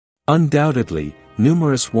Undoubtedly,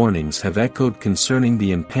 numerous warnings have echoed concerning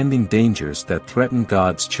the impending dangers that threaten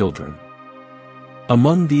God's children.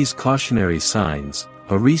 Among these cautionary signs,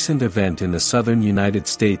 a recent event in the southern United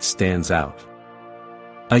States stands out.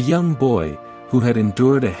 A young boy, who had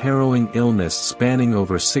endured a harrowing illness spanning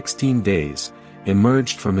over 16 days,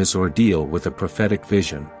 emerged from his ordeal with a prophetic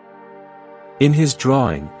vision. In his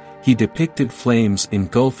drawing, he depicted flames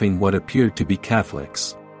engulfing what appeared to be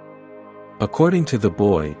Catholics. According to the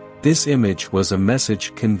boy, this image was a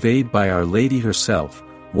message conveyed by Our Lady herself,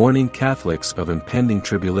 warning Catholics of impending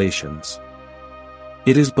tribulations.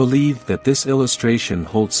 It is believed that this illustration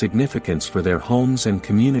holds significance for their homes and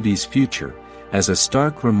communities' future, as a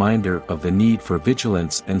stark reminder of the need for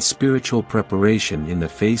vigilance and spiritual preparation in the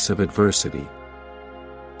face of adversity.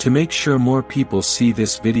 To make sure more people see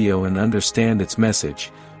this video and understand its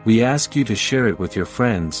message, we ask you to share it with your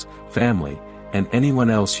friends, family, and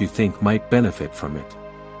anyone else you think might benefit from it.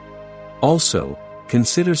 Also,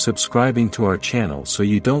 consider subscribing to our channel so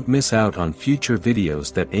you don't miss out on future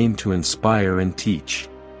videos that aim to inspire and teach.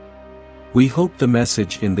 We hope the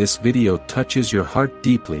message in this video touches your heart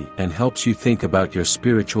deeply and helps you think about your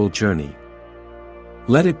spiritual journey.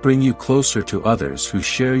 Let it bring you closer to others who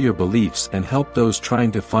share your beliefs and help those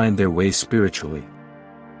trying to find their way spiritually.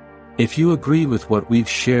 If you agree with what we've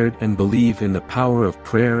shared and believe in the power of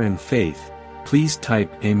prayer and faith, please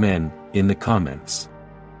type Amen in the comments.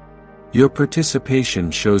 Your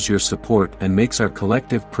participation shows your support and makes our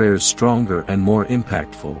collective prayers stronger and more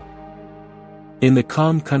impactful. In the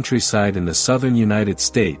calm countryside in the southern United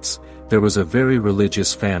States, there was a very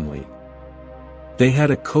religious family. They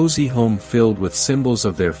had a cozy home filled with symbols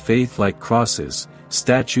of their faith like crosses,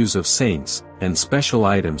 statues of saints, and special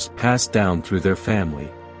items passed down through their family.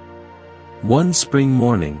 One spring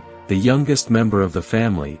morning, the youngest member of the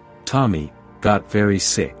family, Tommy, got very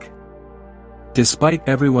sick. Despite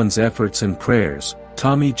everyone's efforts and prayers,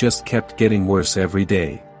 Tommy just kept getting worse every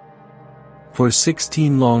day. For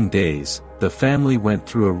 16 long days, the family went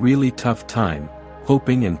through a really tough time,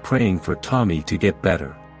 hoping and praying for Tommy to get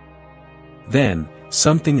better. Then,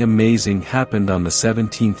 something amazing happened on the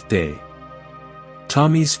 17th day.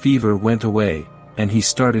 Tommy's fever went away, and he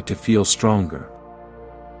started to feel stronger.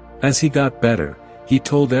 As he got better, he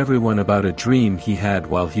told everyone about a dream he had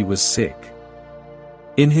while he was sick.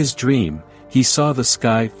 In his dream, he saw the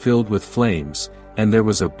sky filled with flames, and there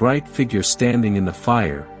was a bright figure standing in the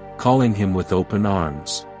fire, calling him with open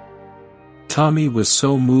arms. Tommy was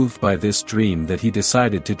so moved by this dream that he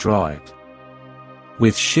decided to draw it.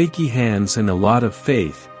 With shaky hands and a lot of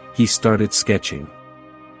faith, he started sketching.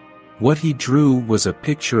 What he drew was a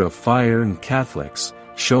picture of fire and Catholics,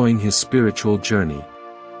 showing his spiritual journey.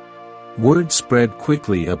 Word spread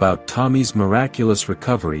quickly about Tommy's miraculous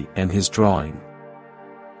recovery and his drawing.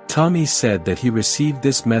 Tommy said that he received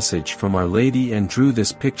this message from Our Lady and drew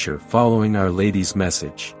this picture following Our Lady's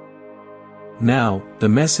message. Now, the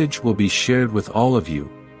message will be shared with all of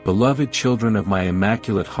you, beloved children of my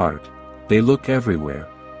Immaculate Heart. They look everywhere,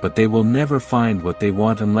 but they will never find what they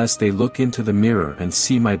want unless they look into the mirror and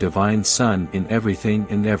see my Divine Son in everything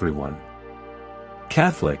and everyone.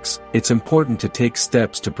 Catholics, it's important to take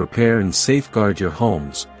steps to prepare and safeguard your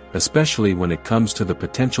homes, especially when it comes to the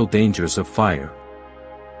potential dangers of fire.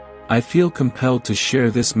 I feel compelled to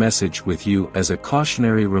share this message with you as a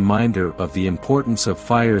cautionary reminder of the importance of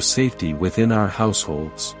fire safety within our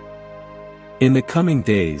households. In the coming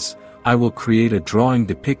days, I will create a drawing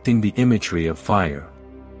depicting the imagery of fire.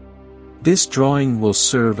 This drawing will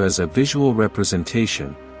serve as a visual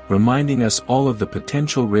representation, reminding us all of the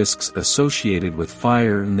potential risks associated with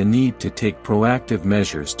fire and the need to take proactive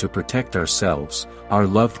measures to protect ourselves, our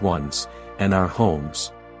loved ones, and our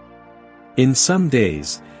homes. In some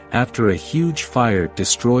days, after a huge fire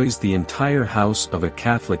destroys the entire house of a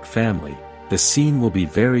Catholic family, the scene will be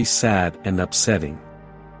very sad and upsetting.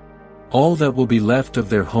 All that will be left of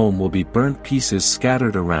their home will be burnt pieces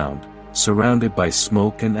scattered around, surrounded by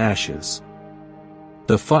smoke and ashes.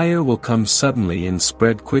 The fire will come suddenly and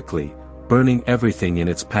spread quickly, burning everything in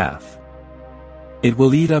its path. It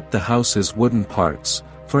will eat up the house's wooden parts,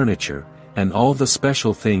 furniture, and all the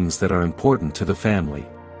special things that are important to the family.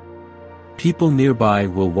 People nearby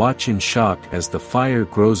will watch in shock as the fire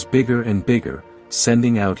grows bigger and bigger,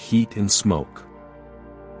 sending out heat and smoke.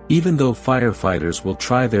 Even though firefighters will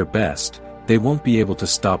try their best, they won't be able to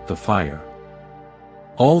stop the fire.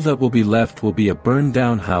 All that will be left will be a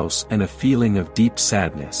burned-down house and a feeling of deep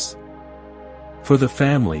sadness. For the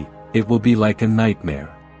family, it will be like a nightmare.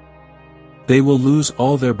 They will lose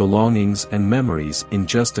all their belongings and memories in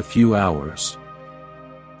just a few hours.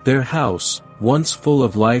 Their house, once full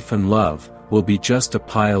of life and love, will be just a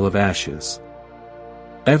pile of ashes.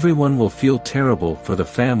 Everyone will feel terrible for the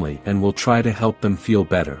family and will try to help them feel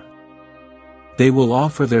better. They will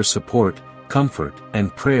offer their support, comfort,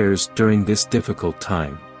 and prayers during this difficult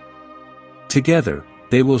time. Together,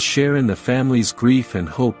 they will share in the family's grief and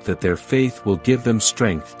hope that their faith will give them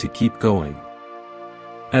strength to keep going.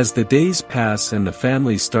 As the days pass and the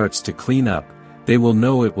family starts to clean up, they will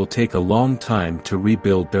know it will take a long time to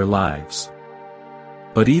rebuild their lives.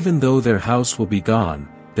 But even though their house will be gone,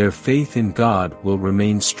 their faith in God will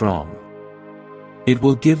remain strong. It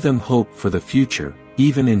will give them hope for the future,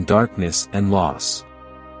 even in darkness and loss.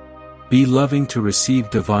 Be loving to receive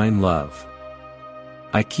divine love.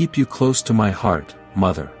 I keep you close to my heart,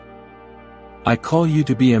 Mother. I call you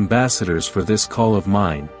to be ambassadors for this call of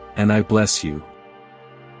mine, and I bless you.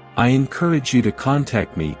 I encourage you to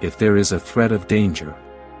contact me if there is a threat of danger.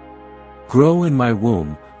 Grow in my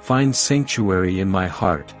womb, find sanctuary in my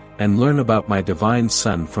heart, and learn about my divine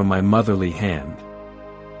Son from my motherly hand.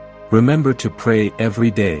 Remember to pray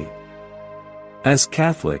every day. As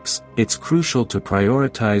Catholics, it's crucial to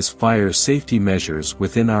prioritize fire safety measures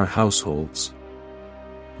within our households.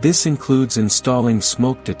 This includes installing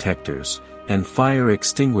smoke detectors, and fire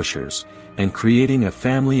extinguishers, and creating a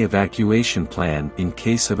family evacuation plan in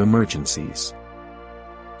case of emergencies.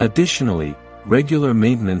 Additionally, regular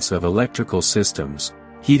maintenance of electrical systems,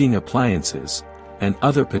 heating appliances, and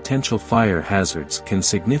other potential fire hazards can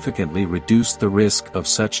significantly reduce the risk of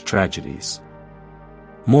such tragedies.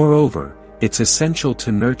 Moreover, it's essential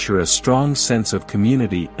to nurture a strong sense of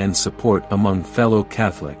community and support among fellow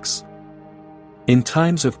Catholics. In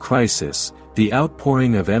times of crisis, the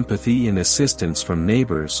outpouring of empathy and assistance from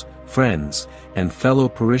neighbors, friends, and fellow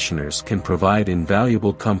parishioners can provide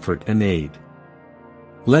invaluable comfort and aid.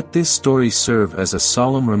 Let this story serve as a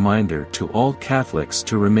solemn reminder to all Catholics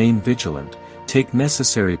to remain vigilant, take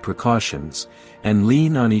necessary precautions, and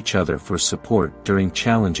lean on each other for support during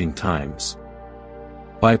challenging times.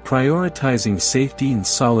 By prioritizing safety and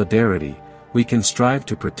solidarity, we can strive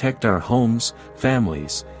to protect our homes,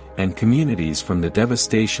 families, and communities from the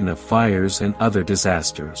devastation of fires and other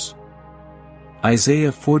disasters.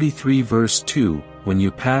 Isaiah 43 verse 2, When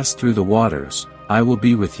you pass through the waters, I will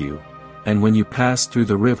be with you, and when you pass through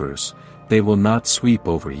the rivers, they will not sweep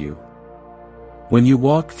over you. When you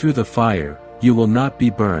walk through the fire, you will not be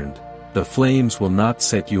burned, the flames will not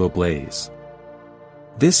set you ablaze.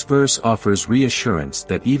 This verse offers reassurance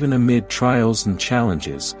that even amid trials and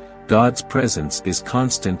challenges, God's presence is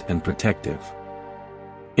constant and protective.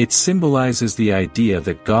 It symbolizes the idea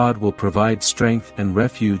that God will provide strength and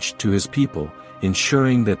refuge to His people,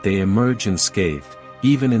 ensuring that they emerge unscathed,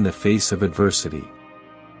 even in the face of adversity.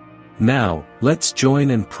 Now, let's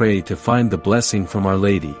join and pray to find the blessing from Our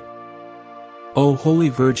Lady. O Holy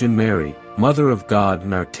Virgin Mary, Mother of God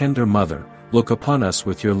and our tender Mother, look upon us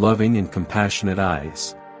with your loving and compassionate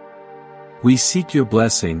eyes. We seek your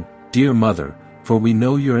blessing, dear Mother, for we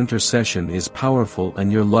know your intercession is powerful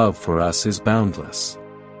and your love for us is boundless.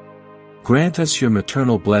 Grant us your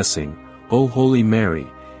maternal blessing, O Holy Mary,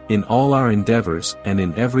 in all our endeavors and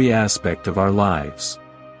in every aspect of our lives.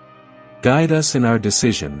 Guide us in our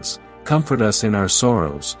decisions, comfort us in our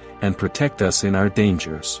sorrows, and protect us in our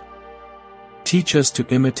dangers. Teach us to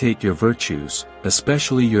imitate your virtues,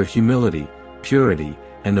 especially your humility, purity,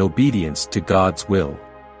 and obedience to God's will.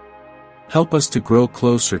 Help us to grow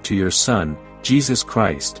closer to your Son, Jesus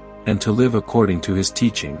Christ, and to live according to His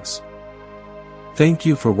teachings. Thank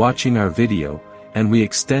you for watching our video, and we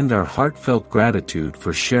extend our heartfelt gratitude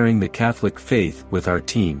for sharing the Catholic faith with our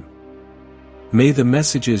team. May the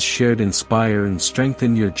messages shared inspire and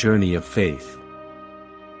strengthen your journey of faith.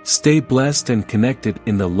 Stay blessed and connected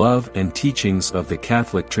in the love and teachings of the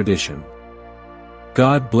Catholic tradition.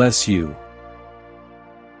 God bless you.